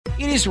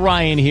It is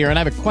Ryan here, and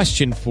I have a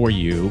question for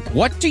you.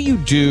 What do you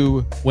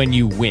do when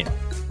you win?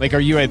 Like, are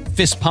you a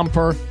fist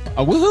pumper,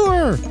 a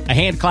woohooer, a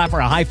hand clapper,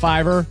 a high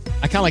fiver?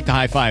 I kind of like the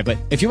high five, but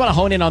if you want to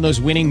hone in on those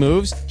winning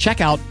moves,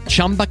 check out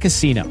Chumba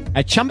Casino.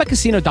 At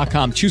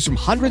ChumbaCasino.com, choose from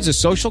hundreds of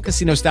social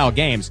casino-style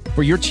games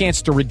for your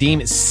chance to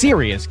redeem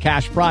serious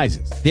cash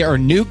prizes. There are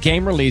new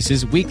game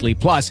releases weekly,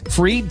 plus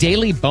free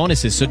daily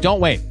bonuses. So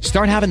don't wait.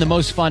 Start having the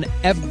most fun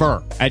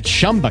ever at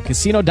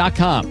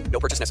ChumbaCasino.com. No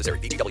purchase necessary.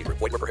 VGW Group.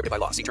 Void where prohibited by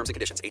law. See terms and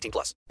conditions.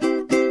 18+.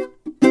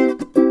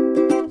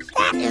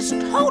 That is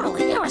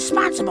totally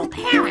irresponsible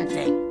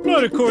parenting.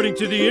 Not according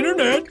to the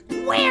internet.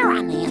 Where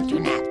on the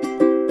internet?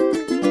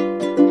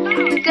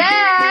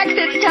 Dax,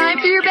 it's time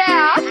for your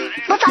bath.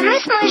 But I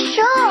missed my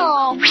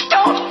show.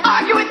 Don't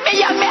argue with me,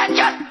 young man.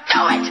 Just do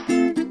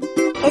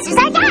it. This is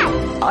our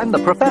dad. I'm the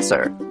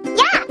professor.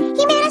 Yeah,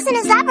 he made us in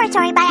his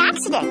laboratory by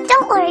accident.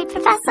 Don't worry,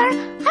 Professor.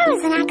 I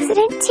was an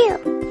accident, too.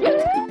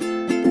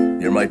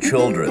 You're my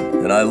children,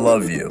 and I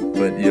love you,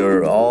 but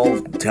you're all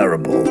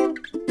terrible.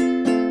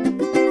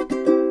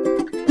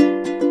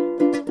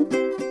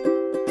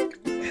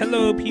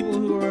 Hello, people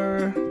who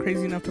are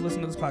crazy enough to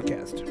listen to this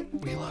podcast.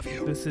 We love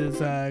you. This is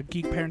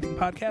Geek Parenting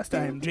Podcast.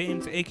 I am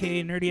James,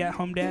 a.k.a. Nerdy at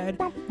Home Dad.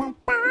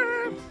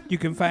 You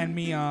can find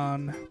me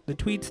on the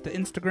tweets, the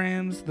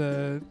Instagrams,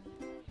 the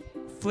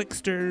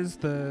Flicksters,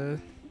 the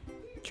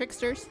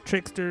Tricksters,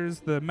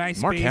 the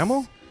MySpace. Mark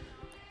Hamill?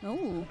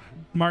 Oh.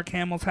 Mark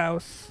Hamill's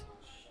house.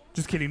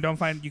 Just kidding.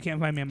 You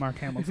can't find me at Mark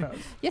Hamill's house.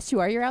 Yes, you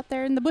are. You're out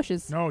there in the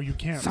bushes. No, you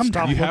can't.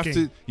 Sometimes. Stop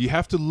looking. You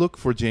have to look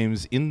for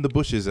James in the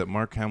bushes at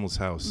Mark Hamill's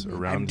house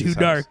around I'm his too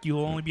dark. house. You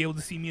will only be able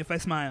to see me if I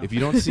smile. If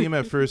you don't see him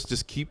at first,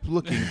 just keep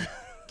looking.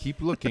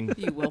 Keep looking.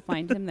 You will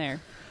find him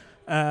there.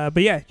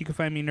 But yeah, you can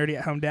find me Nerdy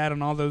at Home Dad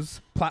on all those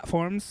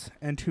platforms.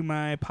 And to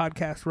my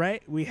podcast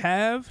right, we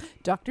have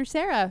Dr.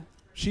 Sarah.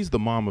 She's the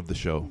mom of the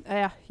show.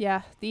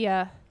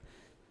 Yeah.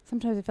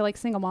 Sometimes I feel like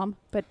single mom,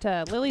 but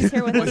Lily's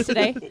here with us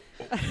today.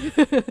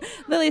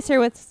 Lily's here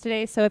with us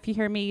today, so if you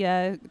hear me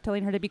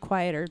telling her to be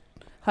quiet or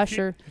hush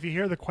her. If you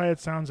hear the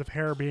quiet sounds of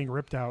hair being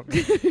ripped out,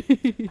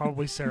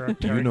 probably Sarah.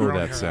 You know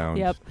that sound.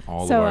 Yep.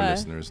 All So, of our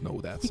listeners know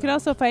that sound. You can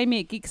also find me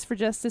at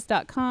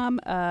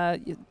geeksforjustice.com,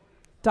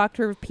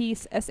 Doctor of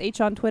Peace,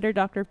 SH on Twitter,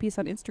 Doctor of Peace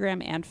on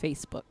Instagram, and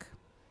Facebook.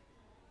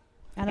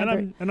 And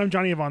I'm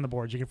Johnny Yvonne the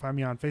Boards. You can find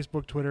me on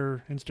Facebook,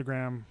 Twitter,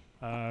 Instagram.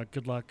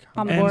 Good luck.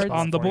 On the boards.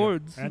 On the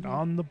boards. And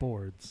on the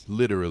boards.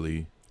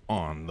 Literally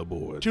on the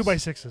boards.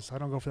 2x6s. I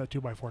don't go for that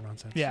 2x4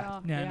 nonsense.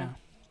 Yeah. No.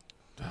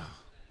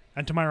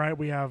 And to my right,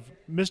 we have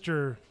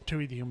Mr.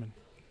 Tui the Human.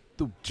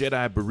 The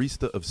Jedi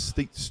barista of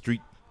State Street.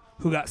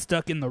 Who got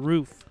stuck in the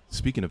roof.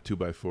 Speaking of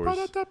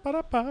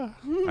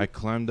 2x4s, I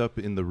climbed up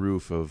in the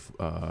roof of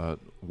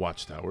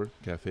Watchtower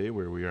Cafe,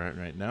 where we are at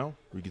right now.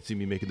 You can see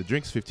me making the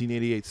drinks,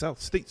 1588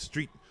 South State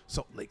Street,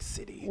 Salt Lake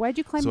City. Why'd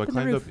you climb up in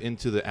the roof? So I climbed up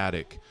into the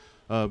attic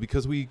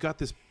because we got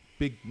this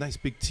nice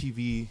big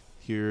TV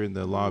here in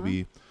the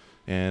lobby,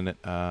 and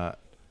I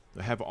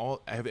have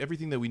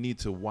everything that we need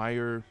to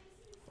wire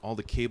all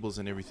the cables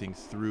and everything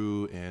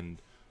through,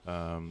 and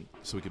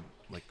so we could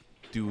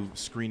do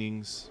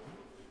screenings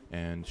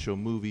and show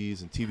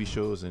movies and TV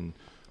shows and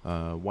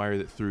wire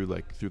it through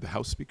the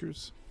house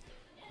speakers.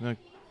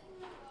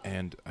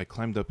 And I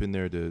climbed up in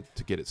there to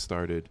get it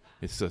started.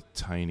 It's a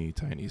tiny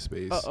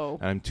space. Uh-oh.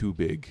 And I'm too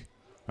big.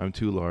 I'm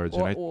too large.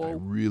 And I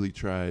really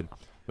tried,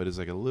 but it's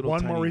like a little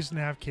One tiny. more reason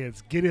to have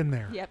kids. Get in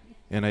there. Yep.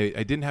 And I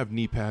didn't have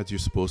knee pads. You're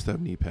supposed to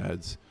have knee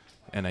pads.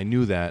 And I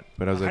knew that,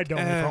 but I was like, I don't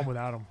live home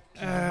without them.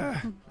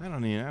 I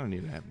don't need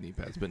to have knee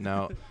pads. But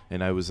now,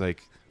 and I was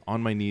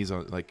on my knees,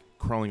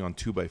 crawling on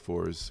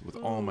 2x4s with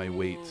all my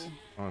weight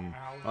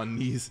on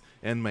knees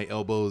and my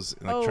elbows,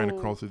 and trying to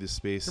crawl through this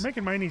space. You're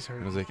making my knees hurt.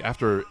 And I was like,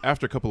 after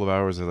a couple of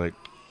hours, I was like,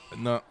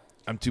 no,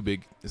 I'm too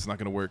big. It's not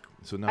going to work.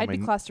 So now I'd be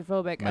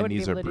claustrophobic. my I wouldn't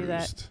knees be able are to do that.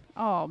 bruised.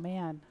 Oh,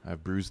 man. I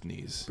have bruised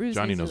knees. Bruised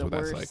Johnny knees knows are what the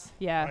that's worst. like.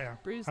 Yeah. Oh, yeah.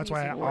 Bruised That's knees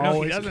why are I the worst. No, he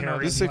always doesn't know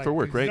carry. This is safe for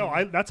work, right?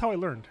 No, that's how I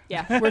learned.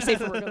 Yeah, we're safe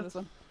for work on this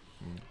one.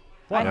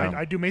 Well, Yeah.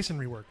 I do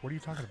masonry work. What are you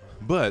talking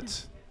about?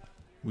 But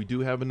we do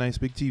have a nice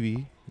big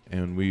TV,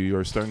 and we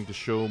are starting to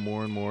show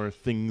more and more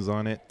things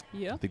on it.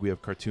 Yeah. I think we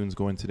have cartoons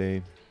going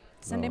today.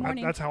 Sunday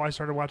morning. That's how I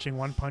started watching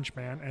One Punch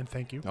Man, and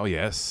thank you. Oh,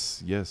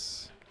 yes.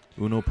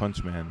 Uno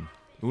Punch Man.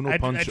 I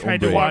Punch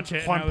tried to Hombre. watch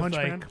it, One and I was Punch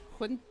like, Man?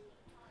 Wouldn't-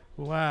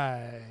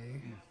 why?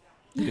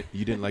 You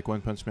didn't like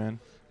One Punch Man?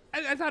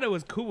 I thought it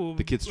was cool.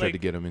 The kids tried to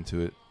get him into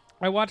it.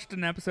 I watched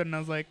an episode, and I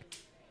was like,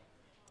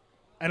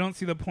 I don't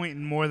see the point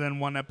in more than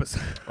one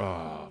episode.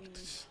 Oh,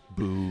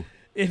 boo.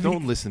 If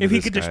Don't he, listen to If he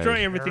this could guy. destroy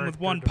everything with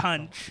one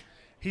punch.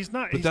 He's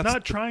not. But He's that's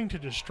not trying to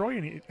destroy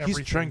everything. He's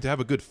trying to have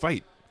a good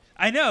fight.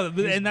 I know,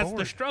 He's and that's the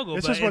bored. struggle.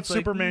 This but is what it's like,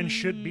 Superman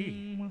should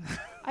be.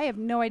 I have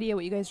no idea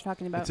what you guys are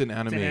talking about. It's an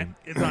anime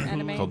It's on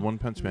Anime? Hulu. called One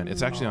Punch Man.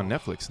 It's actually on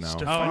Netflix now. Oh,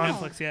 Stefan-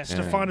 Netflix, yeah.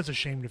 Stefan is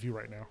ashamed of you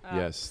right now.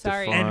 Yes,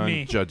 sorry. Stefan And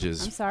me.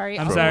 judges. I'm sorry.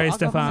 I'm I'll sorry, I'll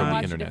go home Stefan. and From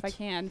watch the it if I internet.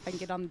 can. If I can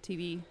get on the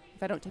TV.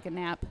 If I don't take a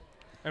nap.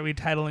 Are we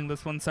titling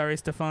this one "Sorry,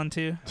 Stefan"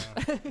 too?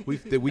 We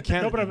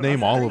can't No, but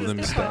name all of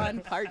them. On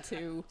part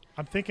 2.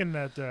 I'm thinking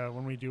that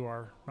when we do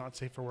our Not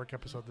Safe for Work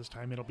episode this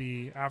time, it'll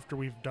be after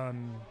we've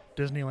done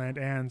Disneyland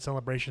and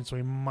Celebration, so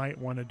we might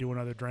want to do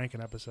another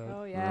Drankin' episode.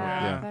 Oh, Yeah.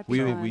 yeah. That'd be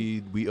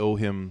fun. We owe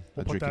him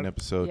We'll a put drinking that-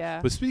 episode.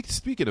 Yeah. But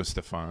speaking of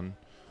Stefan,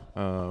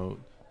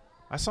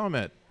 I saw him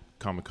at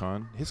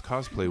Comic-Con. His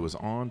cosplay was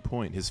on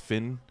point. His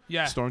Finn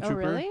Yeah. Stormtrooper. Oh,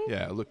 really?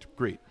 Yeah, it looked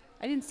great.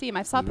 I didn't see him.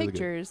 I saw Really good.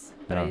 pictures,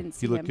 but I Yeah, didn't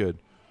see he looked him. good.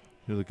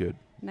 He looked good.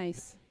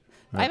 Nice.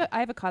 Right. I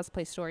have a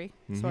cosplay story,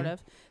 sort Mhm.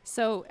 of.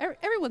 So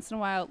every once in a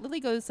while,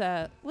 Lily goes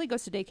to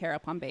daycare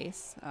up on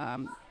base.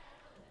 And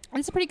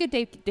it's a pretty good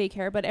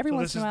daycare, but every So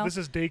once in a while, this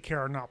is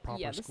daycare, not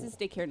proper yeah, school. this is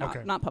daycare, not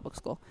Okay. not public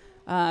school.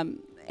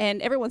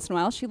 And every once in a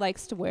while, she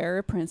likes to wear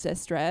a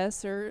princess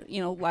dress, or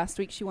last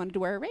week she wanted to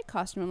wear a Rey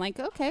costume. I'm like,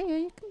 okay,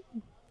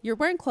 yeah, you're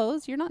wearing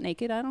clothes. You're not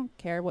naked. I don't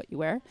care what you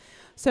wear.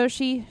 So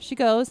she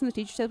goes, and the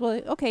teacher says,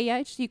 well, okay,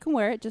 yeah, you can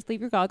wear it. Just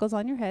leave your goggles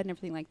on your head and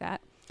everything like that.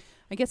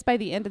 I guess by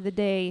the end of the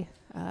day,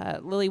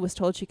 Lily was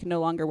told she could no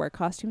longer wear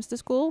costumes to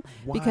school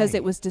because Why?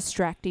 it was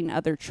distracting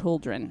other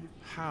children.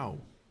 How?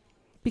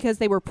 Because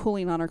they were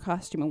pulling on her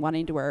costume and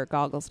wanting to wear her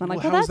goggles. And I'm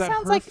like, Well, well, how's that that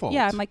sounds her like, fault?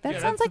 yeah, I'm like, that Yeah,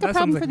 sounds that like a sounds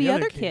problem like for the the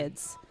other other kids.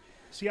 kids.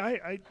 See,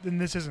 and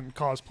this isn't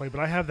cosplay, but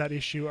I have that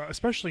issue,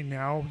 especially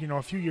now.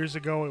 A few years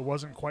ago, it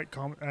wasn't quite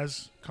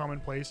as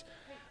commonplace,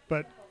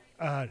 but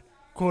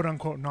quote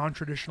unquote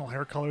non-traditional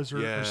hair colors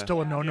are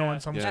still a no-no Yeah. in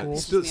some Yeah,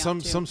 schools. still, Me off,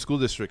 some too. some school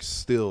districts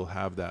still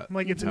have that. I'm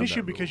like, it's an have issue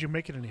that because rule. you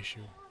make it an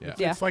issue. Yeah.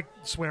 Yeah. It's like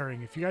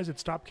swearing. If you guys had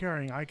stopped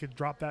caring, I could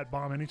drop that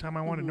bomb anytime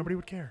I wanted. Mhm. Nobody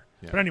would care.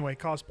 Yeah. But anyway,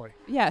 cosplay.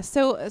 Yeah,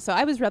 so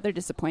I was rather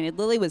disappointed.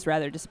 Lily was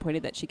rather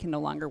disappointed that she can no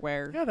longer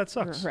wear Yeah, that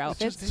sucks. her It's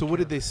outfits. just So what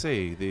did daycare. they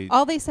say? They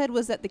All they said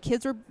was that the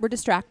kids were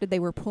distracted. They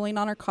were pulling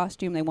on her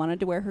costume. They wanted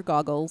to wear her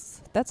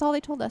goggles. That's all they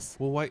told us.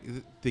 well, why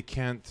they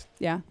can't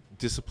Yeah,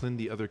 discipline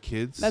the other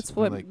kids? that's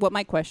Or what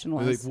my question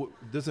was.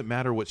 doesn't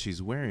matter what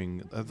she's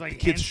wearing. The like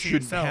kids hands to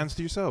shouldn't yourself. hands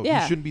to yourself.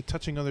 Yeah. You shouldn't be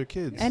touching other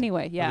kids.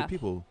 Anyway, yeah, Other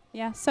people.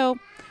 yeah. So,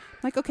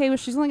 like, okay, well,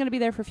 she's only going to be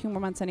there for a few more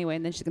months anyway,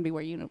 and then she's going to be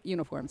wearing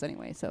uniforms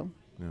anyway. So,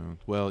 No.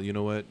 Well, you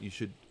know what? You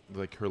should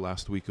like her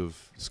last week of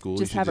school.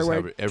 Just you should have her just wear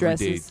have her every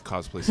day dresses.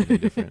 cosplay something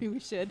different. we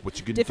should. What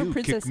you gonna Different do?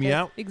 princess Kick me fit.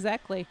 out?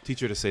 Exactly. Teach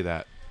her to say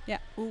that. Yeah.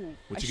 Ooh,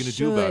 What I you gonna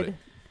do about should. it?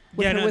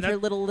 With, Yeah, her, no, with that- her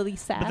little Lily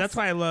sass. But that's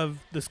why I love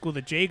the school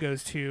that Jay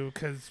goes to,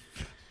 because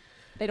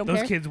they don't those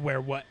care. kids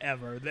wear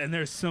whatever, and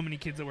there's so many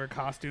kids that wear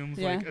costumes,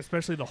 Yeah. like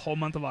especially the whole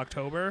month of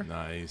October.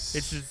 Nice.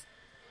 It's just,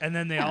 and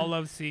then they Yeah. all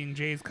love seeing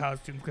Jay's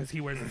costumes because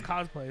he wears his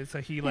cosplay. So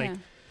he Yeah.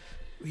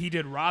 he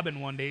did Robin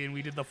one day, and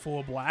we did the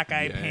full black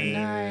eye paint,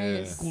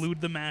 Nice.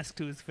 glued the mask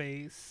to his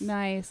face.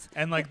 Nice.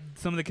 And like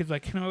some of the kids were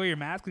like, can I wear your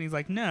mask? And he's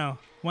like, no,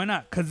 why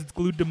not? Because it's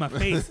glued to my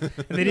face. And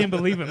they didn't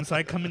believe him, so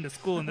I come into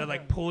school and they're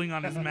like pulling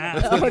on his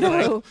mask. Oh And he's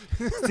no.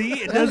 like, see,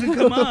 it doesn't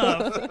come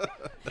off.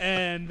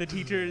 And the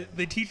teacher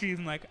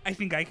even like, I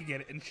think I could get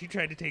it. And she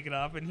tried to take it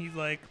off, and he's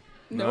like,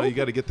 No, Nope. you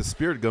got to get the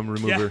spirit gum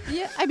remover.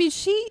 Yeah, I mean,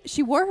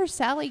 she wore her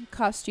Sally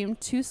costume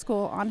to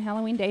school on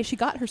Halloween Day. She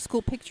got her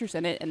school pictures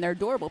in it, and they're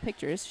adorable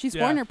pictures. She's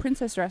Yeah. worn her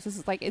princess dresses.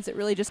 It's like, is it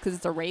really just because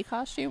it's a Rey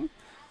costume,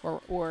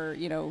 or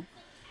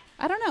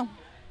I don't know,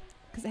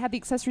 because it had the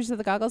accessories of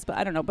the goggles, but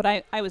I don't know. But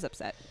I was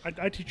upset.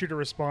 I teach you to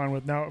respond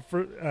with now.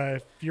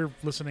 If you're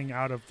listening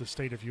out of the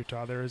state of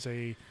Utah, there is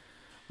a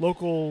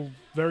local,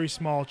 very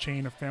small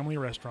chain of family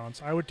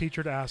restaurants. I would teach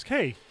her to ask,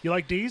 "Hey, you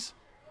like D's?"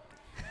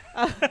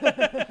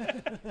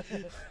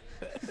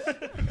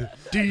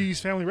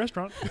 D's Family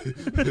Restaurant.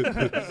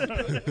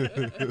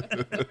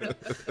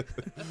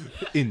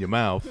 In your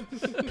mouth.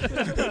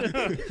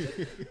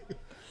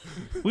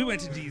 we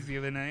went to D's the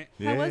other night.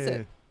 How was Yeah.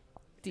 it?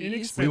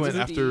 D's? We went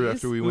D's?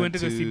 after we We went to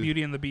go to see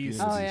Beauty and the Beast.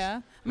 Yeah. Oh yeah,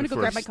 I'm gonna go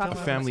for grab my a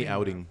coffee. family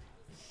outing.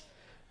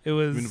 It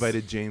was We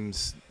invited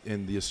James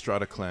and the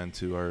Estrada clan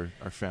to our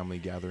family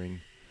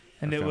gathering.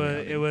 and our it family was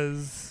outing. it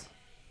was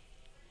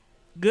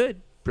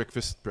good.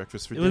 breakfast for It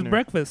dinner. was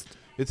breakfast.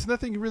 It's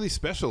nothing really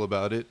special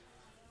about it.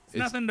 It's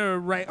nothing to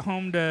write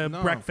home to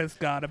No. breakfast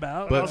God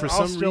about. But I'll, for I'll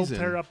some still reason-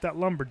 tear up that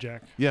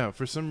lumberjack. Yeah,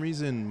 for some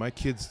reason my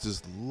kids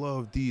just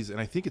love these, and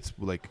I think it's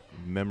like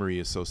memory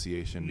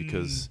association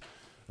because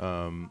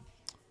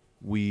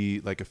we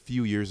like a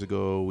few years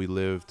ago we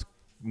lived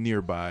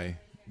nearby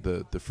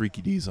the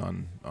Freaky D's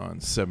on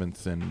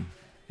 7th and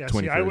Yeah,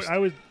 21st. see, I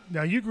was.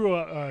 Now you grew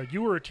up.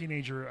 You were a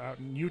teenager out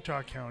in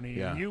Utah County.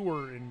 Yeah. And you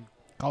were in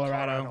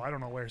Colorado. I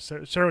don't know where.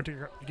 Sarah went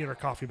to get her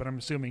coffee, but I'm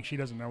assuming she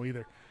doesn't know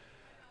either.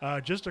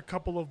 Just a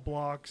couple of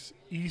blocks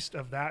east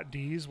of that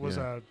D's was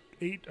Yeah.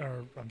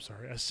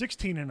 a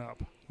 16 and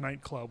up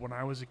nightclub when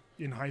I was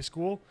in high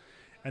school,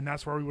 and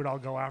that's where we would all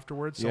go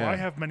afterwards. So Yeah. I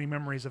have many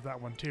memories of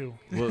that one too.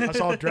 Well, Us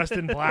all dressed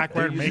in black,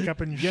 wearing makeup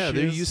and yeah,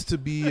 there shiz. used to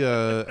be.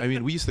 I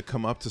mean, we used to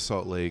come up to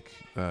Salt Lake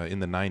in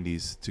the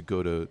 '90s to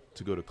go to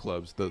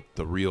clubs,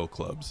 the real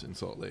clubs in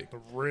Salt Lake, the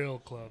real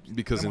clubs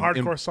because Them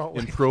in hardcore Salt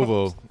in Lake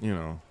Provo,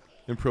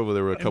 in Provo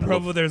there were a In couple.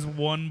 Provo, of, there's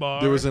one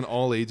bar. there was an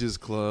all ages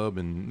club,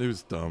 and there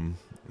was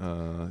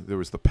there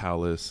was the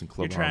Palace and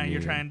Club. You're Omni.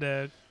 trying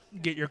to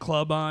get your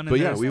club on. But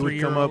and yeah, there's we would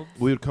come up. 3-year-olds.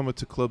 We would come up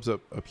to clubs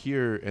up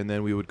here, and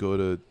then we would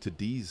go to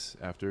D's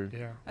after.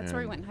 Yeah. That's where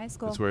we and went in high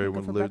school. That's where We'd go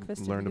everyone for lived,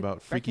 breakfast learned and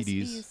about Freaky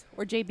breakfast D's.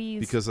 or JB's.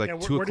 Because like Yeah,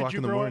 2 where did o'clock you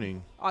in the grow up?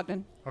 morning,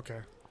 Ogden. Okay.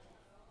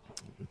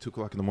 2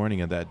 o'clock in the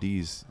morning at that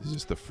D's, it's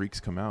just the freaks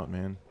come out,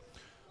 man.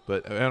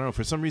 But I don't know.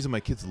 For some reason, my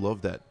kids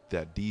loved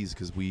that D's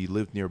because we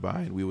lived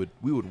nearby, and we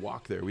would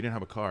walk there. We didn't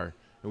have a car,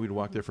 and we'd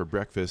walk there for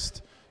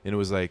breakfast. And it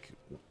was like,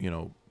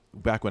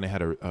 back when I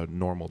had a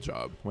normal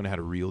job, when I had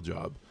a real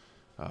job,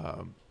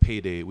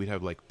 payday. We'd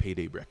have like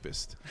payday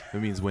breakfast.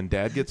 That means when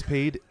Dad gets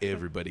paid,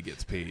 everybody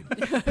gets paid.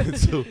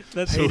 so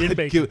That's paid in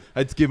bacon.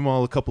 I'd give them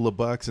all a couple of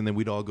bucks, and then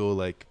we'd all go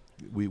like.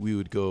 We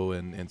would go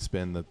and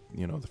spend the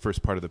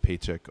first part of the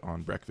paycheck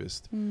on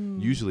breakfast.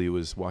 Usually it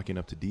was walking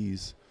up to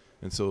D's,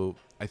 and so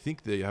I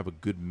think they have a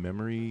good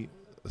memory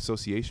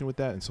association with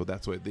that, and so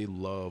that's why they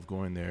love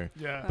going there.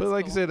 Yeah. But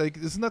like cool. I said, like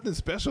it's nothing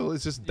special.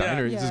 It's just Yeah.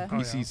 diner. It's Yeah. just Oh,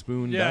 greasy yeah.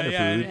 spoon Yeah, diner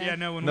yeah, food. yeah.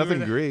 No, when Nothing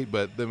we were great,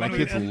 but my And-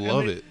 kids and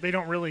love they, it. They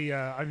don't really.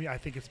 I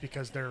think it's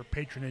because their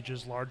patronage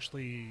is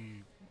largely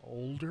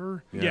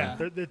older. Yeah.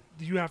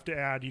 You have to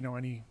add,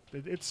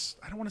 it's.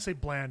 I don't want to say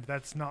bland.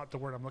 That's not the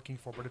word I'm looking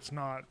for, but it's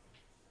not.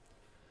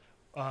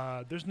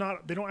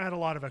 They don't add a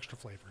lot of extra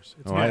flavors.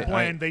 It's Oh, not I-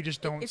 bland. They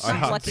just don't. It's I not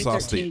hot Lucky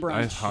sauce 13 the I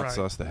brunch. hot Right.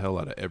 sauce the hell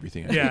out of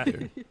everything. I Yeah. get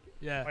there.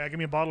 Yeah. Give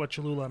me a bottle of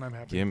Cholula and I'm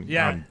happy.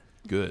 Yeah. I'm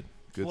good.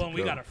 Good. Well, to and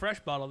we go. got a fresh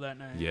bottle that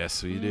night.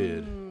 Yes, we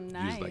did.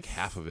 nice. Used like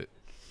half of it.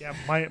 Yeah,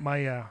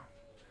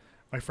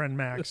 my friend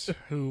Max,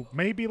 who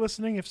may be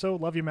listening. If so,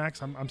 love you,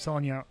 Max. I'm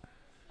selling you out.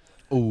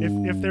 Oh,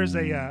 If there's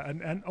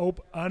an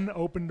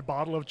unopened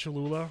bottle of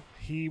Cholula,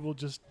 he will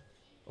just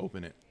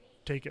open it.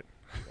 take it.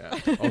 Yeah.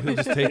 Oh, he'll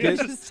just take it.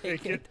 Just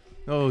take it.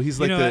 Oh, he's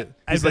You like know the what?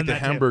 I've he's like done the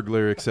that too.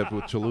 Hamburglar except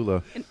with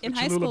Cholula. In The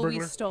high Cholula school,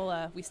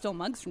 burglar? we stole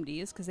mugs from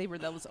D's because they were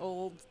those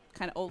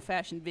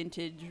old-fashioned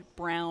vintage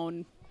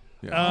brown.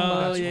 Oh,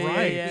 that's yeah,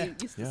 right. yeah, We yeah.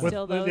 used to Yeah.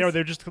 steal those.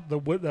 They're just the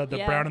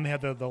Yeah. brown, and they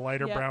have the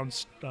lighter Yeah. brown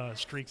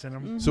streaks in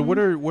them. So what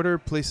are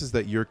places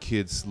that your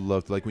kids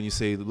loved? Like when you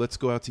say let's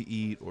go out to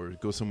eat or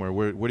go somewhere,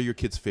 what are your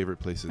kids' favorite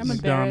places? I'm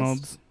embarrassed.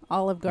 McDonald's.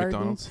 Olive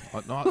Garden.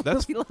 McDonald's. No,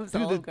 that's He loves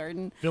dude, Olive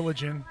Garden.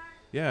 Village Inn.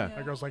 yeah.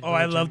 That girl's like. Oh,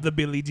 I Village love Inn. the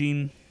Billie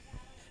Jean.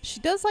 She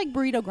does like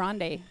Burrito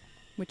Grande,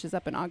 which is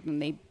up in Ogden.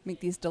 They make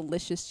these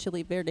delicious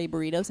chili verde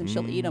burritos, and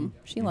she'll eat them.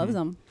 She loves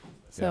them.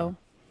 So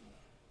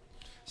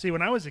See,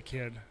 when I was a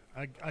kid,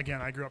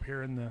 I grew up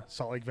here in the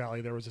Salt Lake Valley.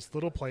 There was this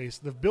little place.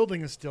 The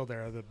building is still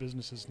there. The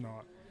business is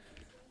not.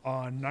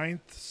 On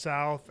 9th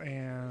South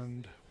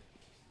and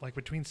like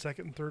between 2nd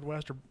and 3rd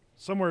West, or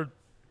somewhere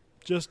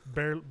just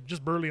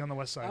barely on the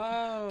west side.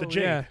 Oh, The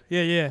Jade.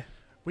 Yeah.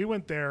 We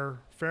went there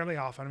fairly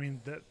often. I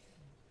mean,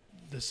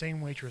 the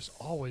same waitress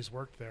always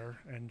worked there,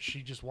 and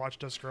she just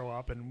watched us grow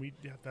up, and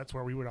that's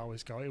where we would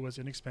always go. It was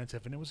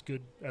inexpensive, and it was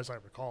good, as I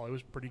recall. It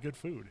was pretty good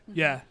food.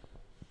 Yeah.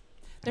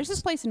 there's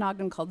this place in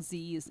Ogden called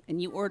Z's, and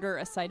you order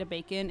a side of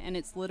bacon, and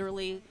it's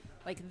literally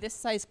like this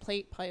size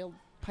plate piled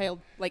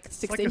like It's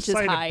 6 like inches a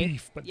side high. of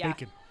beef, but Yeah.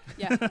 bacon.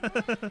 Yeah,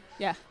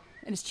 yeah,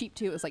 and it's cheap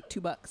too. It was like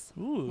 $2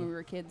 Ooh. when we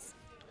were kids.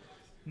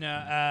 No,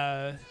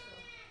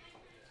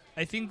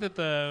 I think that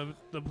the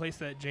place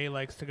that Jay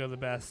likes to go the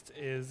best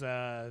is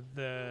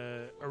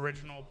the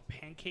original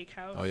Pancake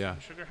House. Oh, yeah.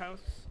 Sugar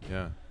House.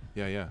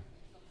 Yeah.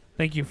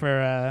 Thank you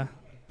for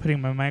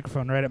putting my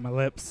microphone right at my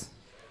lips.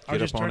 I was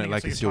Get just up on it turning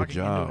like so it's you're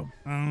your talking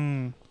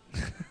into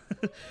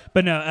job.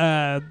 But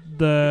no,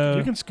 it.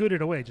 You can scoot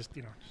it away, just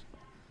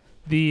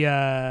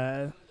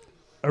the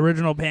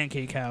original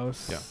Pancake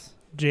House. Yeah.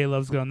 Jay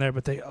loves going there,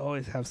 but they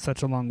always have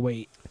such a long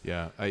wait.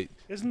 Yeah,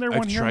 Isn't there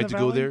one I've here in tried the to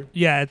valley? go there.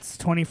 Yeah, it's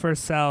 21st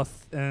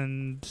South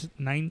and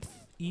 9th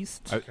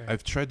East. Okay.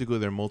 I've tried to go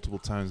there multiple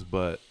times,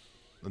 but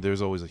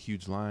there's always a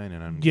huge line,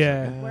 and I'm just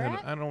Yeah. like, Where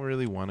at? I don't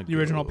really want to The go.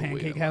 original wait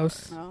Pancake a line.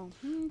 House. Oh,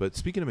 But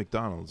speaking of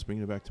McDonald's,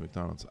 bringing it back to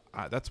McDonald's,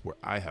 that's where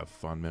I have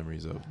fond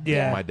memories of.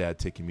 Yeah. My dad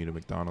taking me to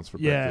McDonald's for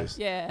Yeah. breakfast.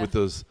 yeah. With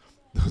those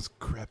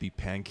crappy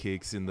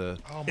pancakes in the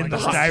Oh In my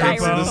the God.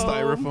 styrofoam. the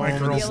styrofoam My and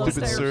girl the loves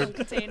stupid syrup,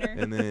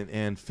 container.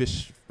 and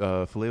fish,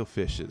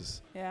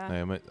 Filet-O-Fishes.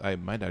 Yeah.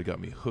 My dad got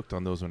me hooked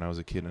on those when I was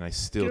a kid, and I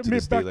still Give to me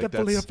this day back like that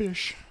fillet of that's.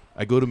 fish.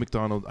 I go to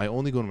McDonald's. I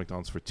only go to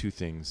McDonald's for two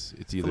things.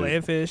 It's either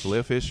Filet-O-Fish.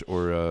 Filet-O-Fish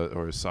or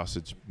a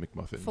sausage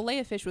McMuffin. Filet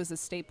of fish was a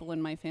staple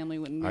in my family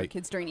when we were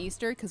kids during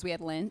Easter because we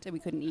had Lent and we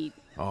couldn't eat.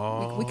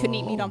 Oh, We couldn't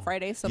eat meat on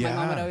Friday, so my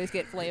mom would Yeah. always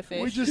get filet of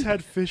fish. We just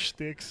had fish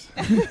sticks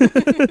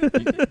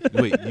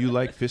Wait, you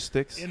like fish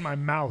sticks? in my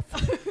mouth.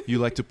 You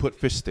like to put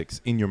fish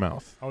sticks in your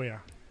mouth? Oh yeah.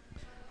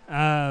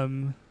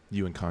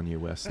 You and Kanye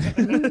West.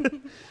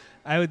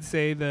 I would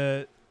say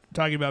that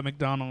talking about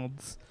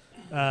McDonald's,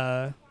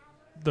 the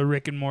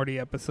Rick and Morty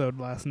episode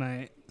last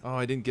night. Oh,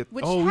 I didn't get.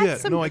 Which oh had yeah,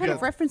 some no, I kind got.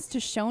 of reference to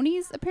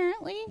Shoney's,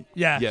 apparently.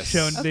 Yeah, Yes.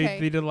 Shone, Okay.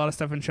 they did a lot of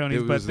stuff in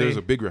Shoney's, but There's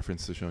a big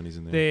reference to Shoney's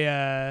in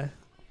there.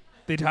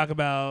 they talk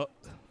about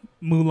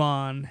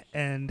Mulan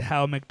and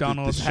how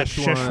McDonald's had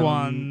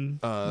Szechuan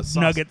sauce.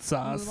 nugget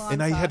sauce. Mulan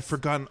And I had sauce.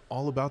 forgotten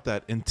all about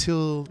that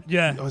until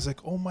Yeah. I was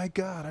like, oh my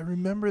god, I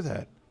remember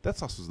that. That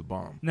sauce was the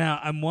bomb. Now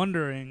I'm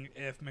wondering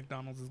if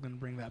McDonald's is going to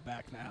bring that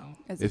back now.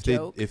 As If a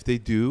joke. they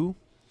do,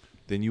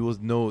 then you will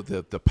know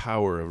the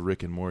power of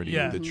Rick and Morty,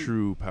 Yeah. the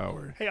true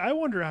power. Hey, I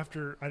wonder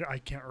after I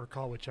can't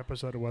recall which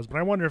episode it was, but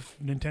I wonder if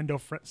Nintendo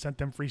sent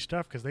them free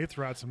stuff because they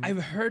threw out some.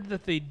 I've heard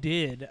that they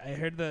did. I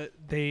heard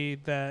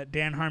that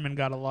Dan Harmon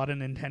got a lot of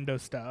Nintendo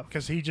stuff.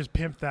 Because he just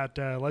pimped that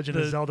Legend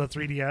of The- Zelda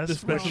 3DS. the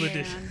special which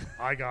edition.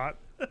 I got.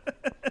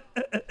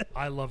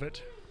 I love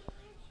it.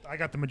 I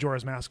got the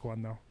Majora's Mask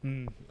one though.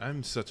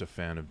 I'm such a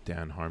fan of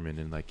Dan Harmon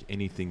and like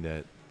anything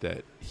that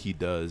he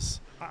does.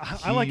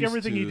 I like used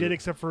everything he to- did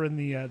except for in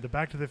the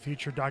Back to the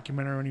Future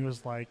documentary when he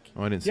was like,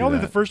 Oh, I didn't see yeah, only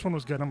that. the first one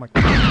was good. I'm like,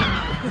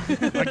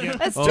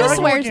 That's Oh. two I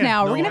swears can't.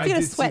 now. No, We're gonna have to I get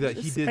a did see sweat. that.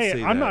 He did hey,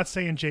 say I'm that. not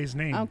saying Jay's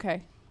name.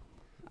 Okay.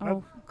 Uh,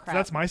 Oh So crap.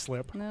 that's my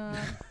slip. No.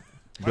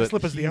 My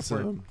slip is the he's,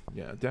 F word.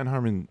 Yeah, Dan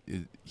Harmon,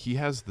 he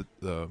has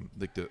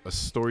a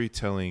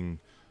storytelling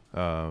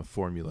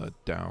formula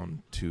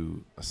down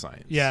to a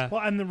science. Yeah.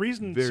 Well, and the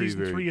reason Very, season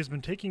very- 3 has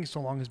been taking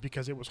so long is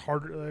because it was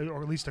harder,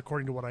 or at least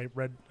according to what I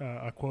read,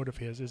 a quote of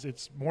his, is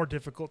it's more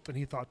difficult than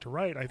he thought to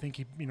write. I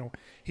think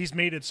he's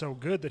made it so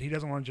good that he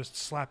doesn't want to just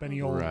slap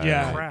any old Right.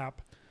 Yeah.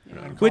 crap.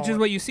 and Which call is it-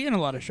 what you see in a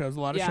lot of shows.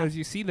 A lot of Yeah. shows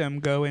you see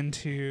them go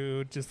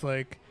into just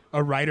like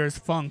a writer's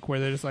funk where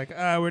they're just like,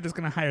 we're just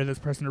going to hire this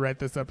person to write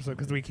this episode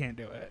because we can't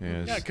do it.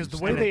 Yeah, because the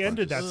just way kinda they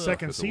ended that punches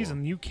second at the wall.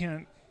 season, you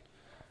can't.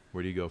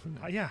 Where do you go from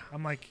there? Yeah,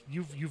 I'm like,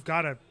 you've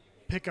got to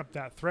pick up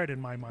that thread in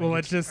my mind. Well,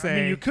 let's just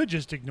say- you could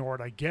just ignore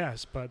it, I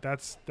guess, but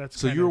that's. So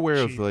kinda you're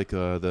aware cheap. of like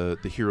the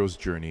hero's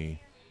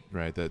journey,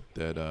 right? That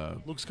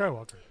Luke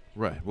Skywalker.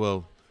 right.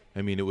 Well,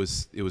 I mean, it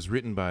was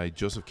written by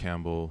Joseph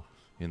Campbell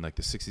in like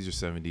the 60s or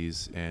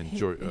 70s, and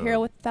Hero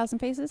with 1,000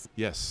 Faces.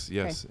 yes,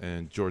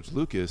 and George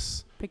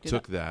Lucas Picked it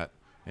took up. that,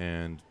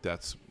 and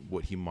that's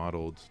what he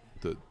modeled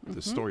the Mm-hmm.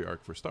 story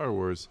arc for Star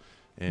Wars,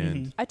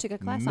 and I took a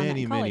class on that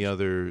many in college.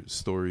 other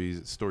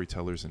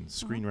storytellers and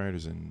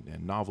screenwriters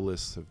and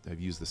novelists have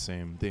used the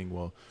same thing.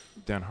 Well,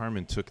 Dan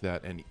Harmon took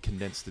that and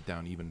condensed it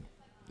down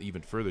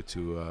even further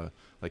to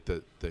like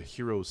the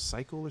hero's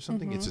cycle or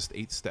something. It's just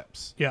 8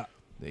 steps. Yeah.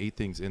 The 8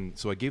 things. And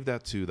so I gave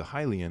that to the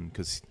Hylian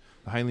because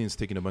the Hylian's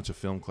taking a bunch of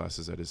film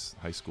classes at his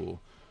high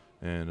school.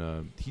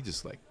 And he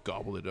just like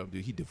gobbled it up,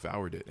 dude. He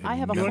devoured it. And I he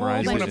have a whole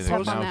memorized bunch it, of and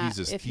stuff now on he's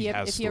that. just, If he he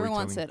has ever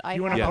wants storytelling. it, I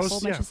You have wanna a post- whole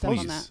bunch yeah, of stuff please.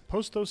 on that.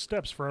 Post those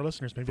steps for our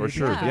listeners. Maybe For they'd be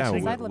sure, interested. yeah,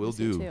 because I'd love we'll to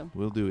see do, it too.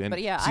 we'll do. And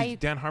But yeah, see,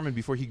 Dan Harmon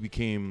before he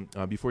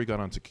got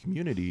onto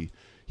Community,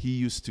 he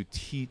used to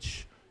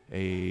teach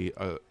a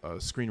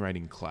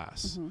screenwriting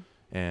class, Mm-hmm.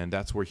 and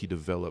that's where he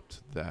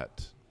developed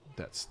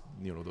that's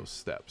those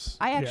steps.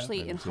 I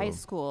actually, And in so- high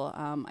school,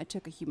 I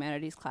took a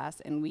humanities class,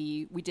 and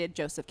we did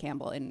Joseph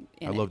Campbell. In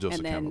I love it. Joseph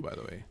And then Campbell, by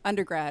the way.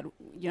 Undergrad,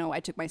 I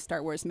took my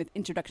Star Wars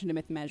Introduction to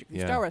Myth and Magic from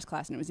Yeah. Star Wars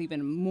class, and it was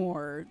even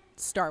more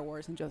Star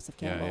Wars and Joseph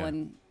Yeah, Campbell, yeah.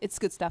 and it's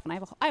good stuff. And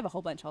I have a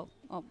whole bunch. I'll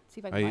see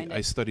if I can find I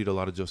it. studied a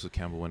lot of Joseph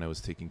Campbell when I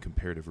was taking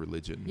comparative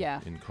religion Yeah.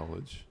 in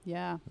college.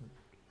 Yeah,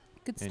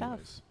 good stuff.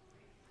 Anyways.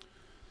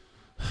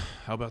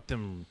 How about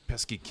them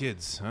pesky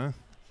kids, huh?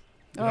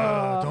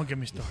 Don't get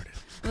me started.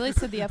 Lily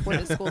said the F word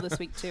at school this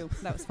week too.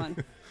 That was fun.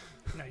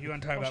 No, you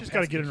want to talk about She's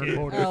got to get in pesky her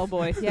kid. quota. Oh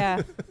boy, yeah.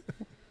 What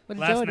did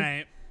Last Joe do?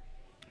 night,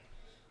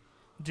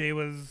 it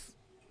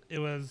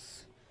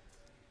was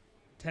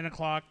 10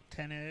 o'clock,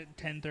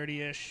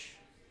 10:30ish.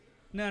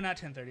 No, not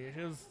 10:30ish.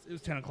 It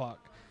was 10 o'clock.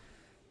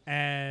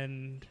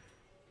 And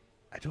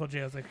I told Jay,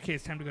 I was like, okay,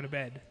 it's time to go to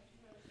bed.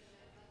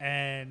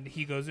 And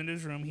he goes into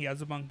his room. He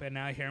has a bunk bed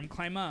now. I hear him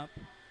climb up.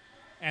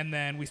 And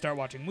then we start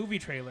watching movie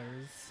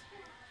trailers.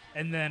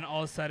 And then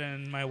all of a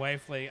sudden, my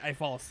wife, I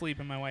fall asleep,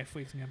 and my wife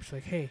wakes me up. She's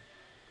like, hey,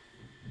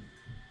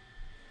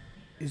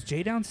 is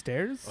Jay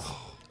downstairs?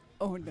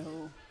 Oh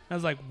no. I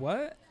was like,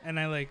 what? And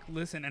I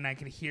listen, and I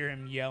could hear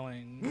him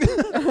yelling.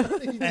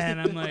 And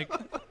I'm like,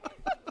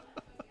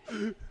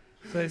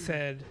 so I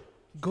said,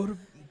 go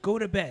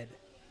to bed.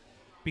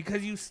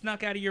 Because you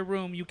snuck out of your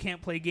room, you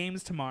can't play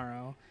games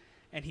tomorrow.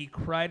 And he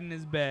cried in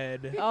his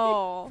bed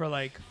Oh.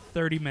 for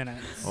 30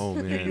 minutes. Oh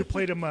You man.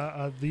 played him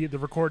the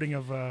recording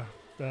of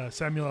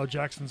Samuel L.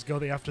 Jackson's "Go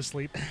the F to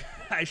Sleep."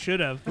 I should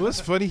have. Well,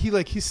 that's funny.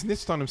 He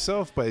snitched on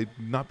himself by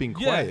not being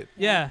quiet.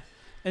 Yeah.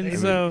 And Maybe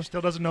so he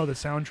still doesn't know that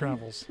sound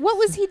travels. What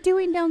was he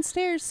doing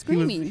downstairs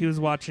screaming? he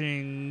was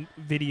watching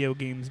video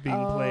games being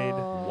played.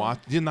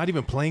 Not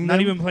even playing Not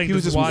them? even playing, He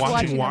was just just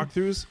watching them.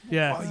 walkthroughs?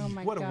 Yeah. Why? Oh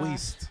my What a gosh.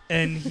 waste.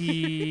 And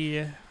he...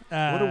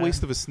 What a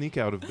waste of a sneak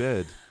out of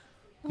bed.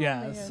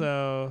 Yeah, man.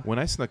 so... When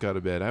I snuck out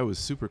of bed, I was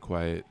super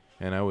quiet,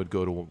 and I would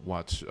go to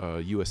watch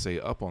USA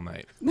Up All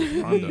Night with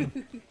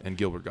Rhonda and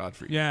Gilbert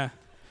Godfrey. Yeah.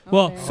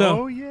 Well, Okay.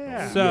 so... Oh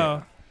yeah.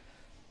 So,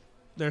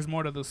 there's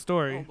more to the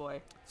story. Oh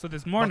boy. So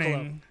this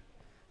morning,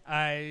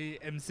 I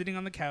am sitting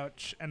on the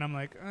couch, and I'm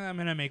like, I'm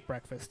going to make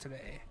breakfast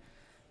today.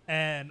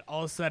 And all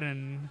of a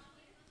sudden,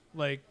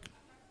 I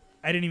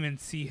didn't even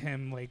see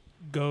him,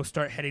 go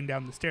start heading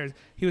down the stairs.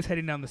 He was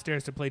heading down the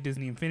stairs to play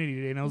Disney Infinity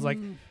today, and I was like,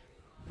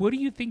 what do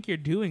you think you're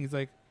doing? He's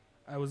like,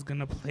 I was going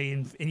to play,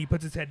 and he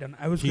puts his head down,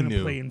 I was He going to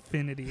knew. play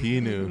Infinity.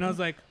 He knew. And I was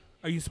like,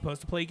 are you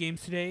supposed to play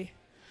games today?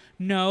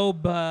 No,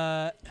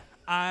 but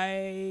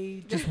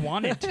I just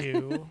wanted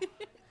to.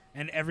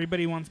 And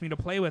everybody wants me to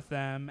play with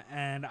them,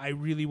 and I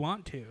really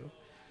want to.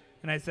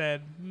 And I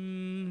said,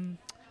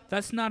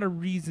 that's not a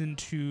reason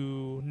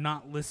to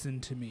not listen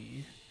to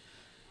me.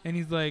 And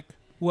he's like,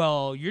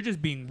 well, you're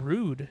just being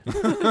rude.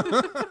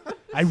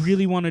 I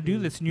really want to do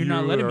this, and you're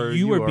not letting me.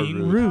 You are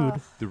being rude.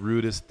 The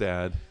rudest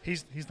dad.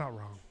 He's not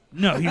wrong.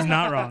 No, he's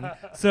not wrong.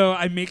 So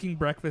I'm making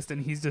breakfast,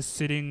 and he's just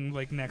sitting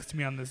like next to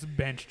me on this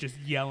bench, just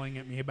yelling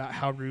at me about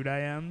how rude I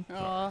am.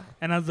 Aw.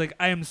 And I was like,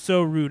 I am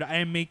so rude. I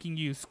am making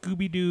you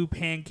Scooby-Doo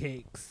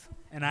pancakes,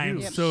 and I am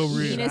Yep. so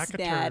rude. Meanest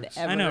dad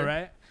ever. I know,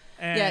 right?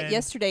 And Yeah,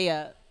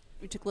 yesterday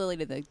we took Lily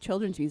to the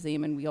Children's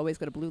Museum, and we always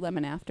go to Blue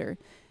Lemon after.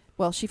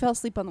 Well, she fell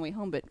asleep on the way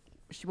home, but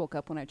she woke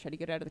up when I tried to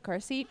get her out of the car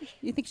seat.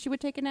 You think she would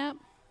take a nap?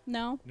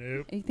 No.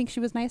 Nope. And you think she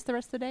was nice the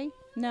rest of the day?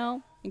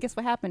 No. And guess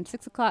what happened?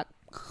 6 o'clock,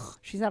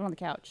 she's out on the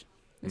couch.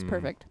 It was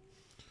perfect.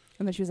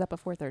 And then she was up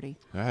at 4:30.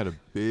 I had a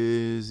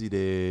busy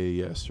day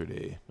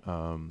yesterday.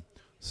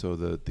 So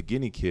the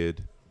guinea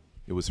kid,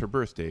 it was her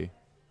birthday.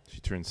 She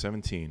turned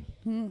 17.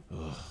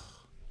 Ugh.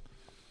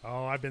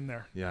 Oh, I've been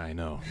there. Yeah, I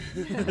know.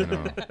 I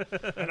know.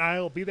 And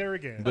I'll be there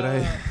again.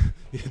 But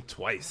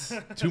twice,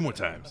 2 more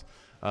times.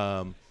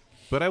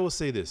 But I will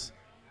say this.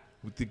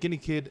 With the guinea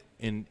kid,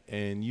 and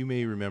you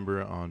may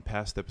remember on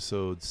past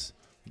episodes,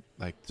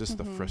 like just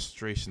the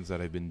frustrations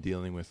that I've been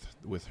dealing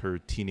with her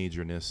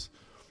teenagerness.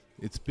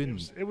 It's been...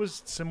 It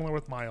was similar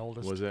with my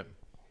oldest. Was it?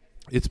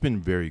 It's been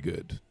very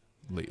good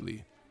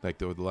lately. Like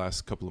the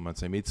last couple of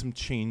months, I made some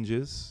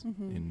changes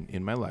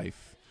in my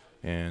life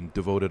and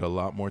devoted a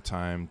lot more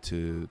time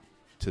to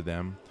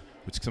them,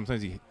 which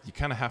sometimes you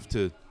kind of have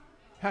to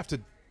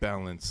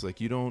balance.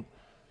 Like you don't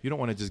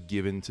want to just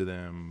give in to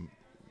them,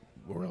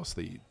 or else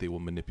they will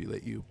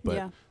manipulate you.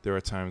 But there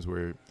are times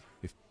where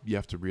if you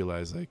have to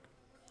realize like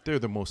they're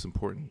the most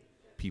important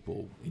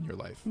people in your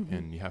life,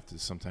 and you have to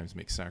sometimes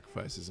make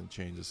sacrifices and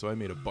changes. So I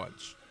made a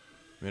bunch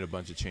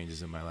of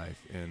changes in my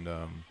life, and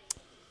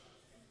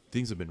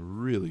things have been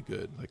really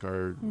good. Like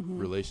our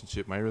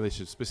relationship, my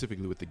relationship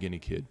specifically with the guinea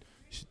kid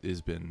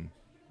has been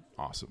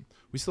awesome.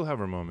 We still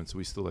have our moments.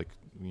 We still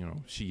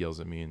she yells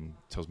at me and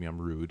tells me I'm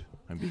rude.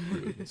 I'm being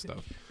rude and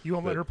stuff. You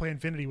won't let her play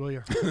Infinity, will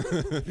you?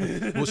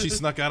 Well, she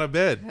snuck out of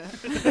bed.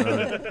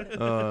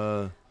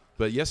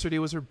 But yesterday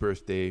was her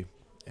birthday,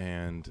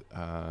 and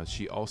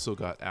she also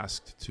got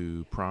asked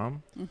to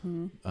prom,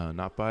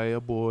 not by a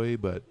boy,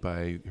 but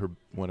by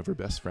one of her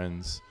best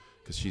friends,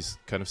 because she's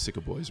kind of sick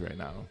of boys right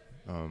now.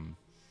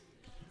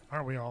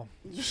 Aren't we all?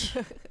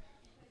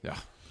 Yeah.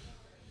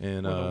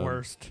 And We're the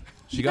worst.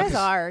 You guys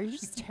are. You're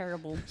just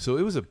terrible. So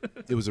it was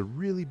a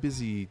really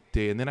busy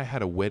day, and then I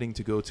had a wedding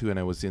to go to, and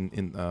I was in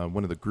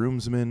one of the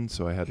groomsmen,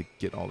 so I had to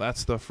get all that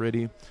stuff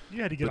ready.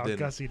 You had to get all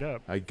gussied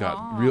up. I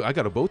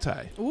got a bow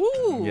tie.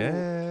 Ooh.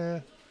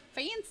 Yeah.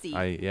 Fancy.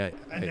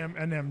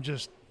 And them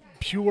just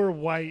pure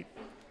white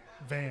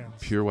Vans.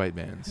 Pure white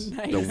Vans.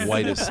 Nice. The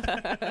whitest.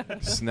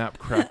 Snap,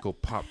 crackle,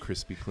 pop,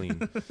 crispy,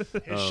 clean.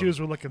 His shoes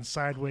were looking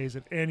sideways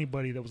at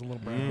anybody that was a little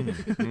brown.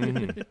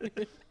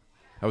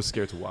 I was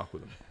scared to walk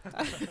with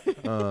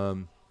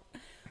him.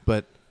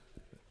 But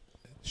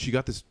she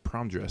got this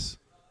prom dress,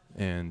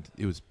 and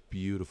it was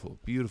beautiful,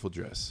 beautiful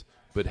dress,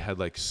 but it had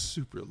like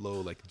super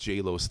low, like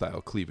J-Lo style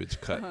cleavage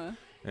cut.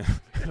 And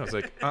I was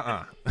like,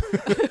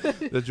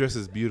 that dress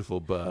is beautiful,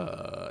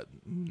 but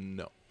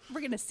no.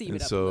 We're going to see and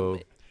it up so, a little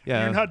bit.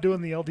 Yeah. You're not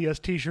doing the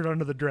LDS T-shirt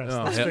under the dress.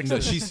 No, Let's fix no,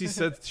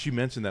 it. she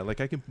mentioned that. Like,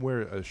 I can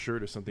wear a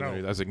shirt or something. No.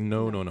 I was like,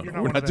 no.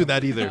 You're We're not doing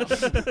that either.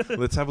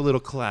 Let's have a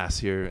little class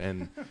here,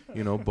 and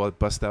we'll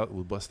bust out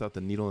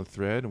the needle and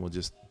thread, and we'll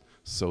just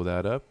sew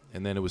that up.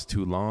 And then it was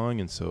too long,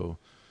 and so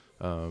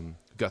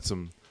got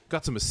some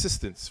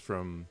assistance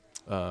from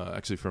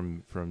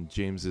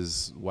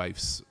James's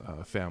wife's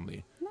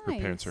family. Nice.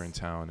 Her parents are in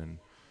town,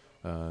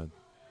 and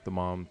the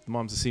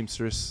mom's a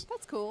seamstress.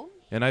 That's cool.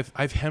 And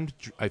I've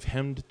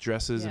hemmed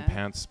dresses and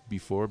pants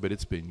before, but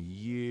it's been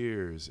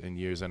years and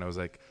years. And I was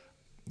like,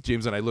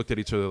 James and I looked at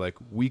each other like,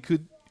 we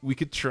could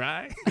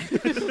try.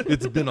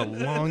 It's been a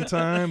long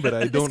time, but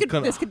I don't.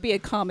 This could be a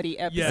comedy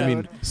episode. Yeah, I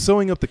mean,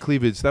 sewing up the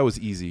cleavage, that was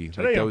easy.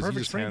 Today that on was you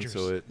Perfect just hand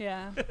Strangers. sew it.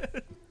 Yeah.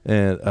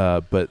 And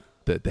but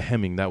the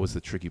hemming, that was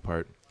the tricky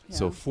part. Yeah.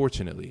 So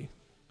fortunately,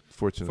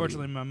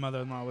 my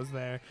mother-in-law was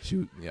there.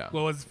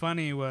 What was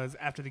funny was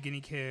after the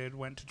guinea kid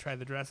went to try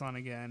the dress on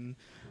again,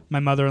 my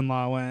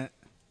mother-in-law went,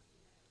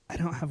 I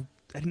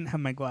didn't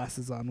have my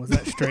glasses on. Was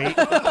that straight?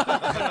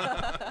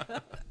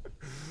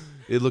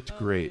 It looked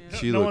great.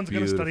 She no looked one's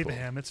going to beautiful. study the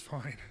hem. It's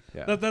fine.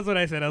 Yeah. That's what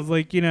I said. I was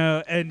like,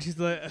 and she's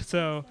like,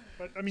 so.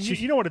 But I mean,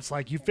 you know what it's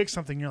like. You fix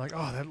something, you're like,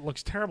 oh, that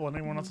looks terrible, and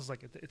everyone else is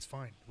like, it's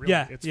fine. Really,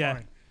 it's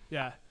fine.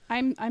 Yeah.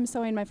 I'm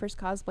sewing my first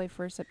cosplay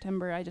for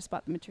September. I just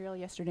bought the material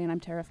yesterday, and I'm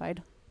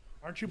terrified.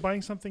 Aren't you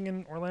buying something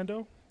in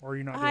Orlando, or are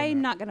you not?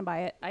 I'm not going to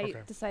buy it. I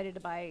decided to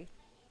buy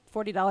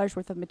 $40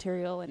 worth of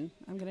material, and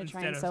I'm going to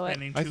try and sew it.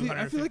 I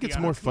feel like it's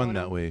more fun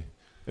that way,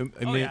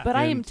 But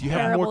I am you have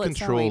terrible more at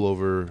control sewing.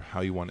 over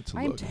how you want it to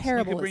I am look. You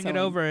terrible could bring at it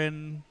sewing. over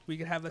and we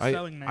could have a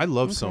sewing night. I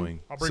love Okay. sewing.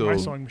 I'll bring my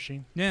sewing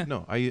machine. Yeah.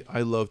 No, I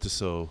love to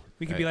sew.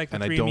 We could be like the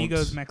and I Three don't-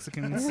 Amigos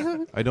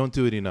Mexicans. I don't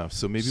do it enough,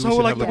 so maybe Sew we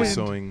should like have like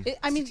the a wind. sewing.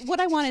 I mean, what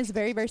I want is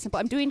very, very simple.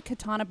 I'm doing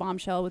Katana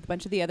Bombshell with a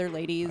bunch of the other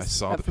ladies I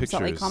saw the from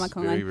Salt Lake pictures. Comic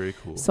Con. Very, very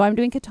cool. So I'm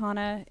doing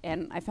Katana,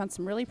 and I found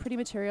some really pretty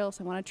materials.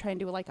 I want to try and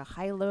do like a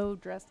high-low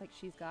dress like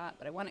she's got,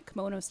 but I want it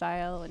kimono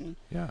style, and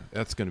Yeah,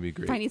 that's going to be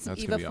great. if I need some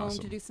That's Eva gonna be foam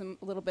awesome. to do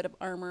a little bit of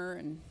armor,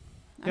 and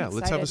I'm Yeah,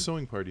 let's have a excited.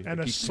 sewing party. And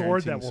I a keep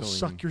sword that parenting will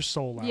sewing. suck your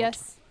soul out.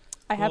 Yes,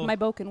 I have Cool. my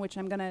boken, which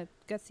I'm gonna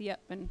gussy up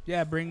and.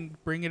 Yeah, bring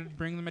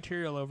the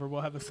material over.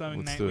 We'll have a sewing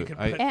Let's night. do We it. could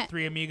I- put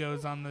Three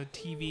Amigos on the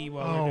TV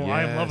while Oh, we're doing it.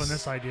 I'm loving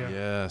this idea.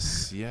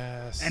 Yes,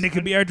 yes. And it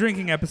could be our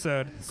drinking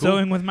episode.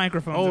 Sewing with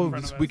microphones in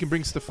front of us. we can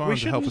bring Stefan We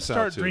to help shouldn't us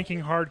start out too.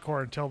 drinking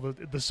hardcore until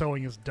the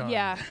sewing is done.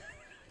 Yeah.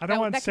 I don't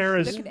want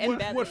Sarah's that could end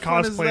badly. what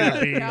fun is cosplay that?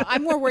 to be. No,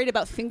 I'm more worried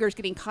about fingers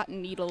getting caught in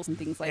needles and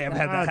things like Yeah, I've that.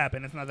 had that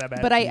happen. It's not that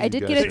bad. But I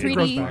did get a guys are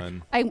 3D.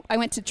 fun. I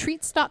went to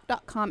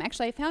treatstock.com.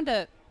 Actually, I found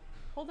a.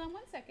 Hold on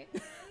one second.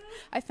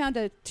 I found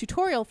a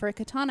tutorial for a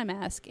katana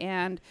mask,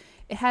 and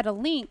it had a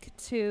link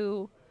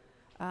to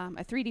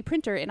a 3D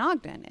printer in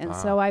Ogden, and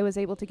so I was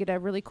able to get a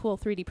really cool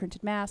 3D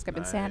printed mask. I've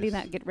been sanding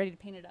Nice. that, get ready to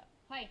paint it up.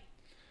 Hi,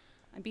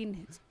 I'm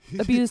being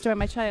abused by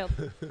my child.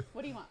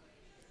 What do you want?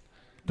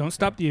 Don't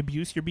stop the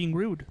abuse. You're being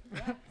rude.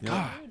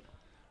 Yeah.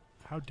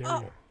 How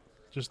dare you?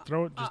 Just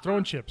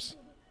throwing chips.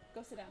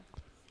 Go sit down.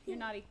 You're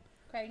naughty.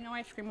 Okay, no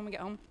ice cream when we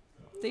get home.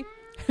 See?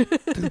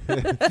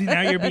 See,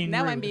 now you're being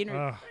now rude. I'm being rude.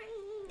 Ugh,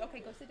 Okay,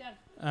 go sit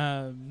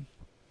down.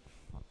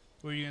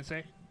 What were you gonna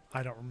say?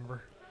 I don't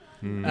remember.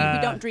 Hmm.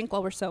 We don't drink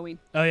while we're sewing.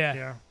 Oh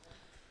yeah.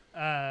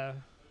 Yeah.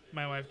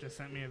 My wife just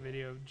sent me a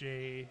video of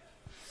Jay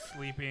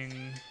sleeping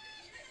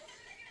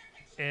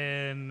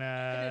in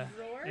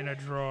a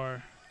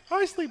drawer.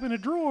 I sleep in a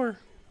drawer.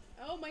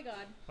 Oh my God.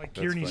 Like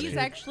That's Kearney's funny. He's kid.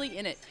 actually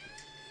in it.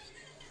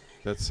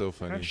 That's so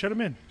funny. Shut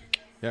him in.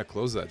 Yeah,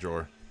 close that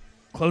drawer.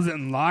 Close it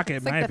and lock it.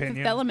 It's In my like the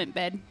opinion, Fifth Element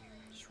bed.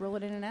 Just roll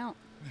it in and out.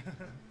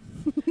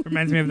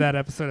 reminds me of that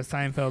episode of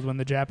Seinfeld when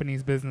the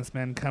Japanese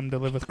businessmen come to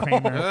live with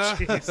Kramer, Oh,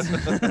 jeez.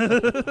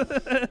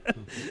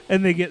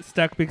 and they get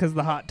stuck because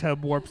the hot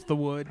tub warps the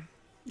wood.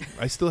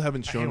 I still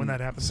haven't I hate when shown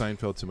that happens.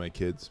 Seinfeld to my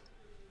kids.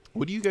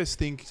 What do you guys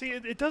think? See,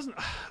 it doesn't.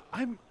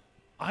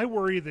 I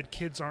worry that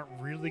kids aren't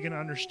really going to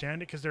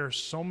understand it because there are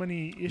so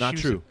many issues. Not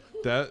true.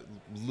 That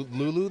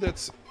Lulu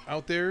that's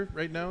out there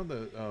right now,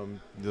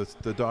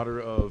 the daughter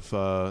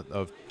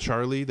of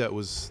Charlie that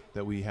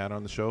we had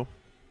on the show.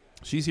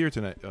 She's here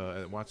tonight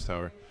at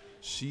Watchtower.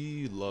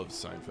 She loves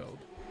Seinfeld.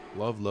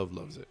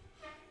 Loves it.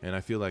 And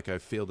I feel like I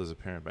failed as a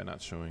parent by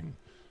not showing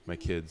my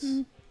kids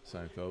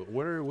Seinfeld.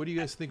 What do you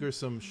guys think are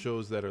some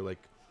shows that are like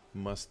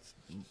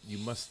you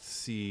must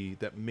see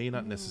that may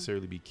not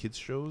necessarily be kids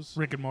shows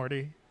Rick and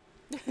Morty.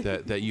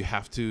 that you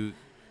have to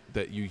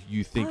that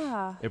you think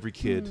every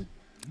kid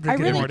I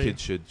really- every kid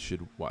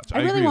should watch. I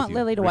agree really with want you.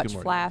 Lily to Rick watch and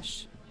Morty.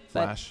 Flash.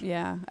 Flash? But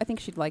yeah, I think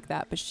she'd like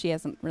that, but she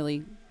hasn't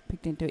really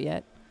picked into it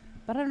yet.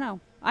 But I don't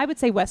know. I would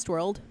say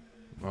Westworld.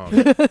 Oh,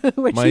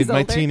 when my she's my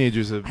older.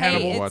 teenagers have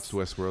Hey, watched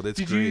Westworld. It's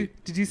Did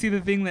great. you see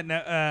the thing that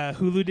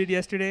Hulu did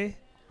yesterday?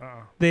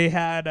 They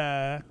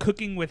had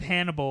Cooking with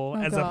Hannibal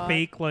as God. a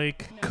fake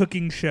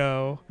cooking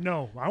show.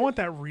 No, I want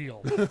that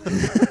real.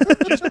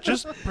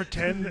 just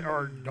pretend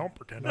or don't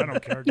pretend. I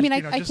don't care. You mean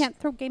Just, I just- can't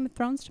throw Game of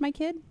Thrones to my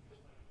kid?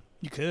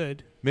 You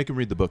could. Make them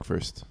read the book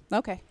first.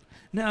 Okay.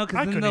 No, I because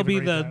then couldn't they'll be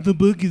even read that. the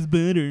book is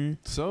better.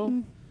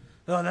 So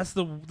Oh, that's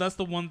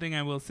the one thing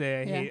I will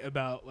say I Yeah. hate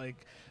about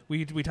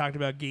we talked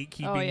about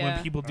gatekeeping Oh, yeah.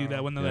 when people do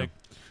that when they're Yeah. like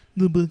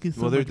the book is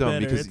so well, they're much dumb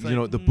better. because It's you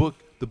know like,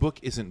 the book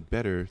isn't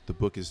better. The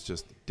book is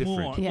just different.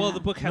 more. Yeah. Well, the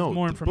book has No,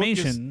 more the book is-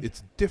 information.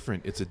 it's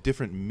different. It's a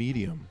different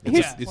medium.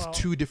 Here's- It's Well,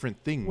 two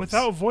different things.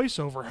 Without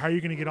voiceover, how are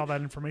you going to get all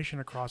that information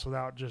across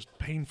without just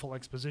painful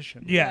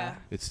exposition? yeah.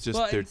 It's just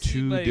Well, they're it's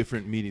two like-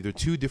 different media. They're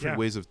two different Yeah.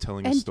 ways of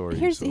telling a And story.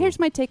 here's so- here's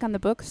my take on the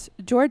books.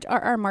 George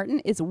R.R. Martin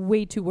is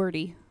way too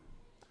wordy.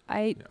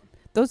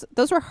 Those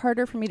were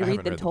harder for me to I read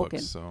haven't than read the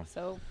Tolkien. books,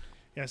 so.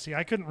 Yeah, see,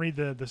 I couldn't read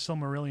the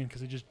Silmarillion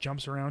because it just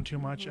jumps around too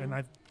much, and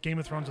Game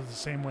of Thrones was the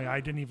same way. I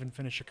didn't even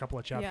finish a couple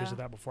of chapters Yeah. of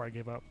that before I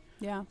gave up.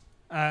 Yeah.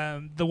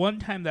 The one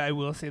time that I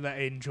will say that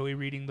I enjoy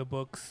reading the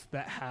books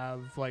that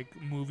have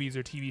movies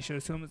or TV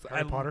shows to them is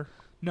Harry Potter?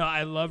 No,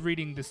 I love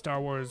reading the Star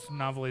Wars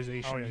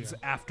novelizations Oh, yeah.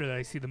 after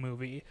I see the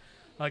movie,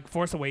 like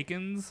Force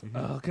Awakens,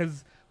 Mm-hmm.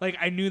 because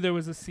I knew there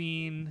was a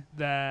scene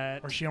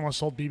that Or she almost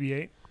sold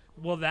BB-8.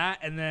 well that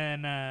and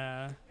then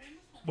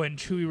when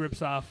Chewie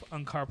rips off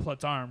Unkar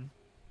Plutt's arm.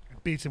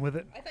 Beats him with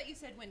it. I thought you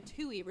said when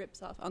Tui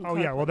rips off Oh,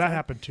 yeah, well, that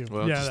happened too.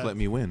 Well, Yeah, just that- let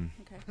me win.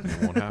 Okay.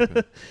 It won't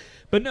happen.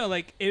 But no,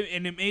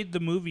 it made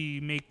the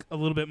movie make a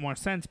little bit more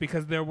sense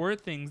because there were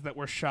things that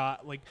were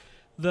shot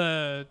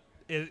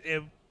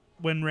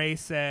when Rey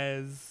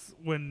says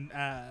when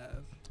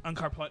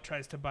Unkar Plutt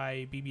tries to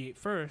buy BB-8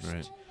 first.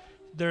 Right.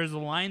 There's a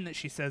line that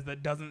she says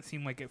that doesn't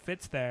seem like it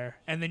fits there,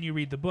 and then you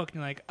read the book and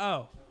you're like,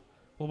 oh,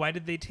 well, why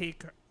did they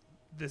take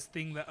this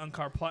thing that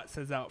Unkar Plutt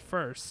says out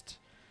first?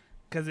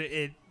 because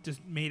it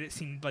just made it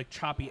seem like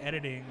choppy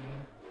editing.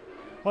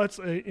 Well, it's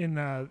in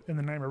The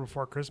Nightmare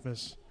Before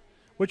Christmas,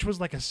 which was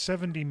like a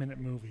 70-minute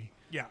movie.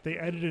 Yeah. They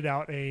edited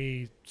out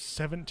a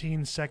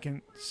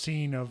 17-second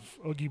scene of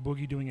Oogie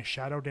Boogie doing a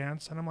shadow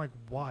dance, and I'm like,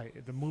 why?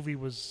 The movie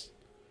was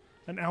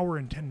an hour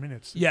and 10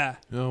 minutes. Yeah.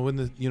 When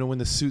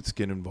the suits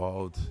get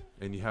involved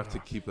and you have to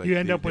keep like You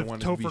end they- up they with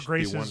want it to be- Topher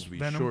Grace's they want it to be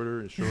Venom. shorter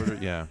and shorter.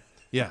 Yeah.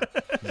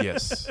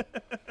 Yes.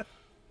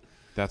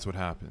 That's what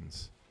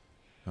happens.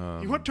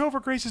 You want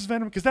Topher Grace's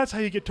Venom? Because that's how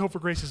you get Topher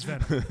Grace's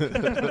Venom.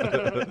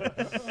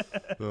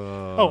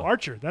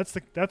 Archer. That's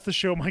the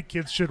show my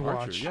kids should Archer,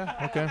 watch.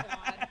 yeah, okay.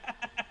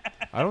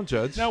 I don't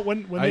judge. Now,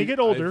 when they get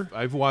older,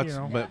 I've watched you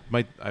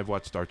know, I've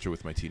watched Archer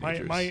with my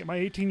teenagers. my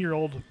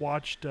 18-year-old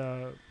watched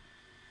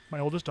my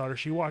oldest daughter.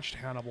 She watched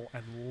Hannibal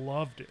and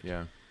loved it.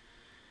 Yeah.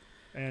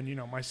 And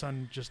my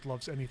son just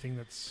loves anything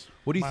that's.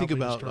 What do you think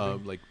mildly about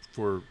disturbing. like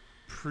for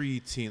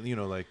pre-teen?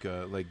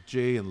 like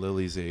Jay and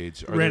Lily's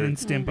age. Ren and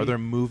Stimpy. Are there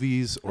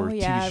movies or Oh,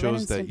 yeah, TV Ren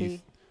shows and that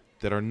Stimpy.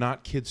 that are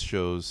not kids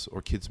shows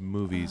or kids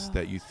movies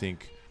that you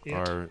think It.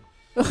 are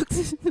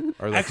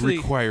like Actually-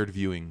 required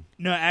viewing?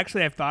 No,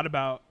 actually, I've thought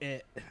about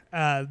it.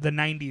 The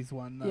 '90s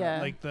one, Yeah.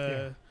 like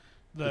the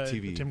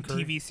TV. Tim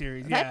Curry. TV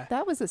series. That Yeah.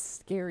 that was a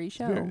scary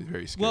show. Very,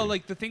 very scary. Well,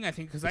 like the thing I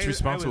think because it's I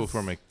responsible was,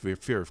 for my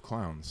fear of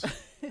clowns.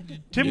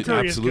 Tim It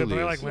Curry is good, but absolutely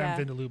I is. like Lamb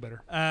Yeah. Vindaloo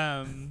better.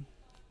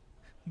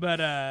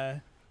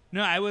 But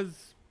no, I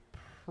was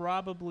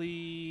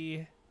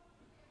probably.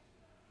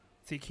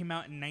 See, it came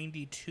out in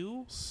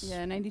 '92.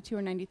 Yeah, 92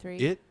 or 93.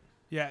 It?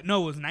 Yeah,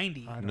 no, it was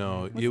 '90. I don't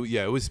No, know.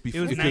 it was before.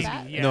 It was because-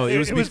 90. Yeah. No, it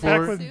was back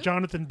before. when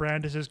Jonathan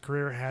Brandis'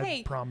 career had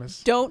Hey,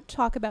 promise. Don't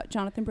talk about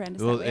Jonathan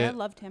Brandis Well, that way. I it-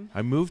 loved him.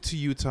 I moved to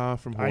Utah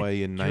from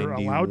Hawaii in You're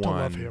 '91. allowed to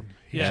love him.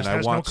 He Yeah. just and I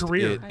has watched no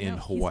career. it I in know,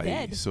 he's Hawaii,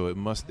 dead. so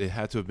it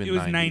had to have been. It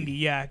was 90.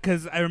 Yeah,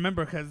 because I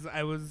remember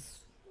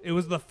it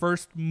was the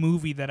first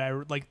movie that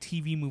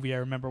TV movie I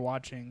remember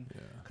watching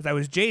because I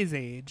was Jay's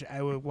age.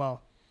 I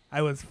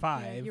was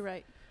 5. Yeah, you're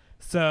right.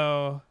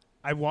 So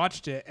I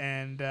watched it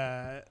and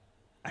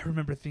I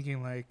remember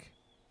thinking like,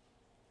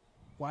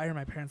 why are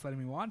my parents letting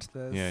me watch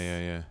this?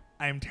 Yeah.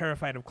 I am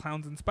terrified of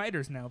clowns and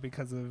spiders now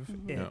because of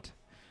Mhm. it. Yeah.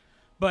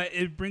 But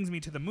it brings me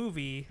to the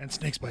movie. And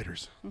snake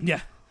spiders. Yeah.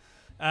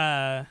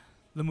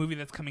 The movie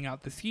that's coming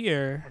out this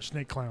year. Or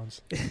snake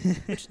clowns.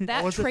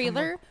 That Was it from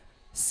trailer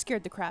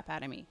scared the crap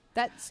out of me.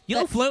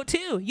 You'll float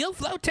too. You'll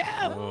float too.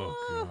 Oh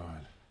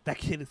god. That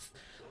kid is.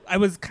 I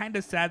was kind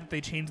of sad that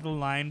they changed the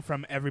line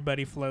from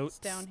 "Everybody floats"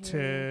 down to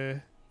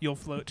here. "You'll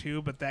float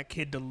too," but that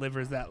kid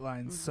delivers that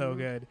line so Mhm.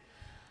 good.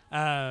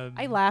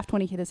 I laughed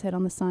when he hit his head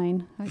on the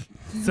sign.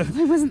 So-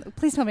 I wasn't.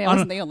 Please tell me I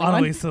wasn't the only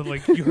one. So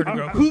like you heard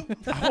her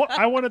go.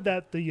 I wanted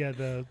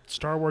the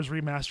Star Wars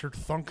remastered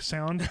thunk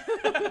sound.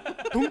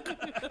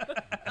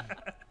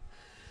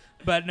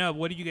 But no,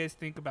 what do you guys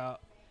think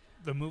about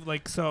the movie?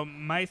 Like, so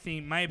my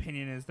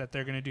opinion is that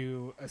they're gonna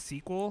do a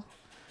sequel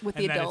With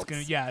and the that adults.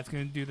 it's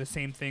gonna do the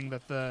same thing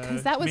that the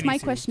Because that was my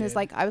miniseries question. Is did.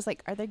 like, I was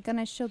like, are they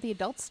gonna show the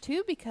adults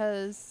too?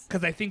 Because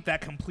I think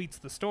that completes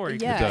the story.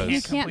 'cause yeah, you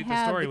you can't can't complete the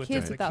have story the with kids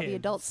just the without the kids.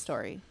 adult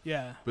story.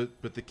 Yeah,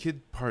 But the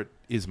kid part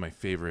is my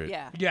favorite.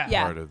 Yeah.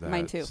 Part of that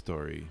mine too.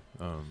 story.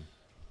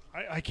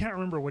 I can't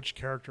remember which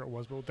character it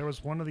was, but there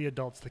was one of the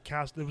adults. The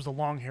cast, it was a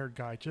long-haired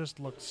guy. Just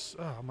looks.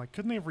 I'm like,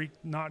 couldn't they have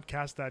not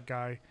cast that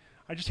guy?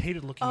 I just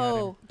hated looking at him.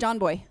 Oh, John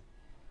Boy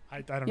I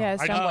don't yeah, know.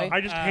 it's I John just, Boy.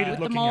 I just hated with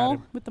the looking mole. at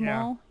him. With the Yeah.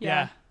 mole.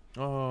 yeah.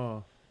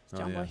 Oh.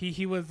 John Boy.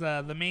 He was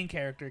the main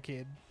character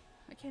kid.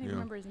 I can't even Yeah.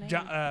 remember his name.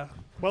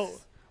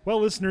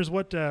 Well, listeners,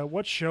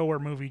 what show or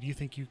movie do you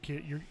think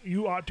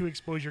you ought to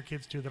expose your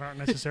kids to that aren't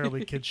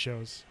necessarily kids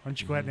shows? Why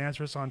don't you go ahead and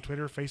answer us on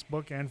Twitter,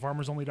 Facebook, and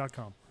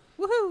FarmersOnly.com.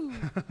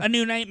 Woohoo! A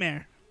New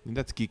Nightmare. And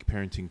that's Geek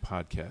Parenting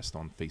Podcast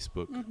on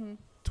Facebook,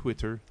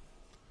 Twitter.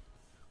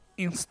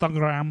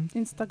 Instagram.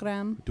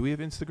 Do we have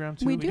Instagram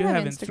too? We do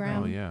have Instagram.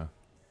 Instagram. Oh yeah,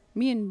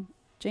 Me and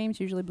James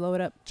usually blow it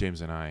up.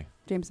 James and I.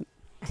 James.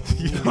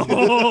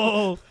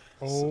 Oh.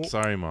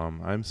 Sorry, Mom.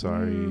 I'm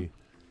sorry.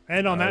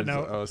 And on that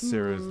note, oh,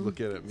 Sarah's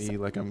looking at me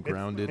like I'm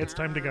grounded. it's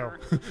time to go.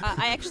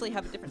 I actually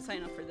have a different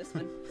sign off for this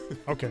one.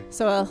 Okay.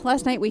 So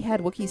last night we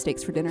had Wookiee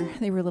steaks for dinner.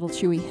 They were a little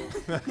chewy.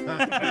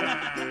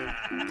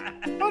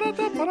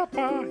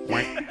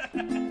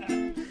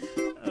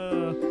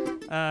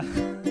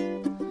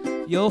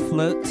 You'll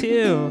float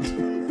too.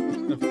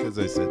 Because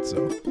I said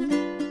so.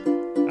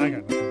 I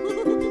got nothing.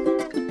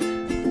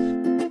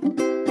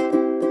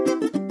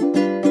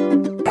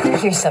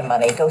 Here's some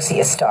money. Go see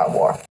a Star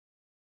Wars.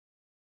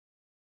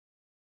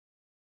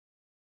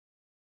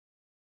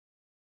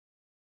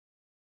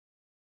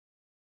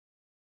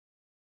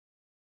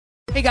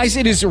 Hey guys,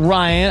 it is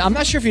Ryan. I'm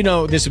not sure if you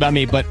know this about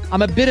me, but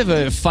I'm a bit of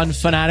a fun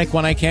fanatic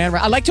when I can.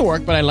 I like to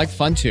work, but I like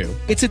fun too.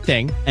 It's a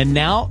thing. And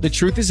now the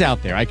truth is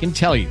out there. I can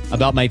tell you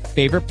about my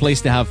favorite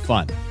place to have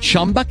fun.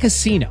 Chumba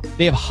Casino.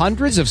 They have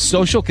hundreds of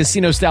social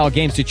casino style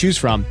games to choose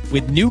from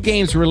with new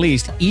games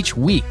released each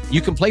week.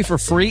 You can play for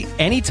free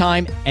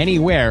anytime,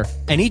 anywhere,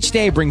 And each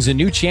day brings a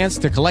new chance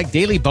to collect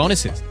daily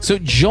bonuses. So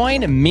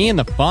join me in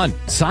the fun.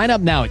 Sign up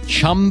now at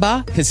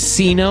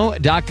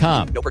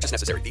ChumbaCasino.com. No purchase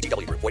necessary.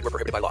 VGW Group. Void where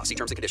prohibited by law. See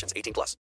terms and conditions. 18+.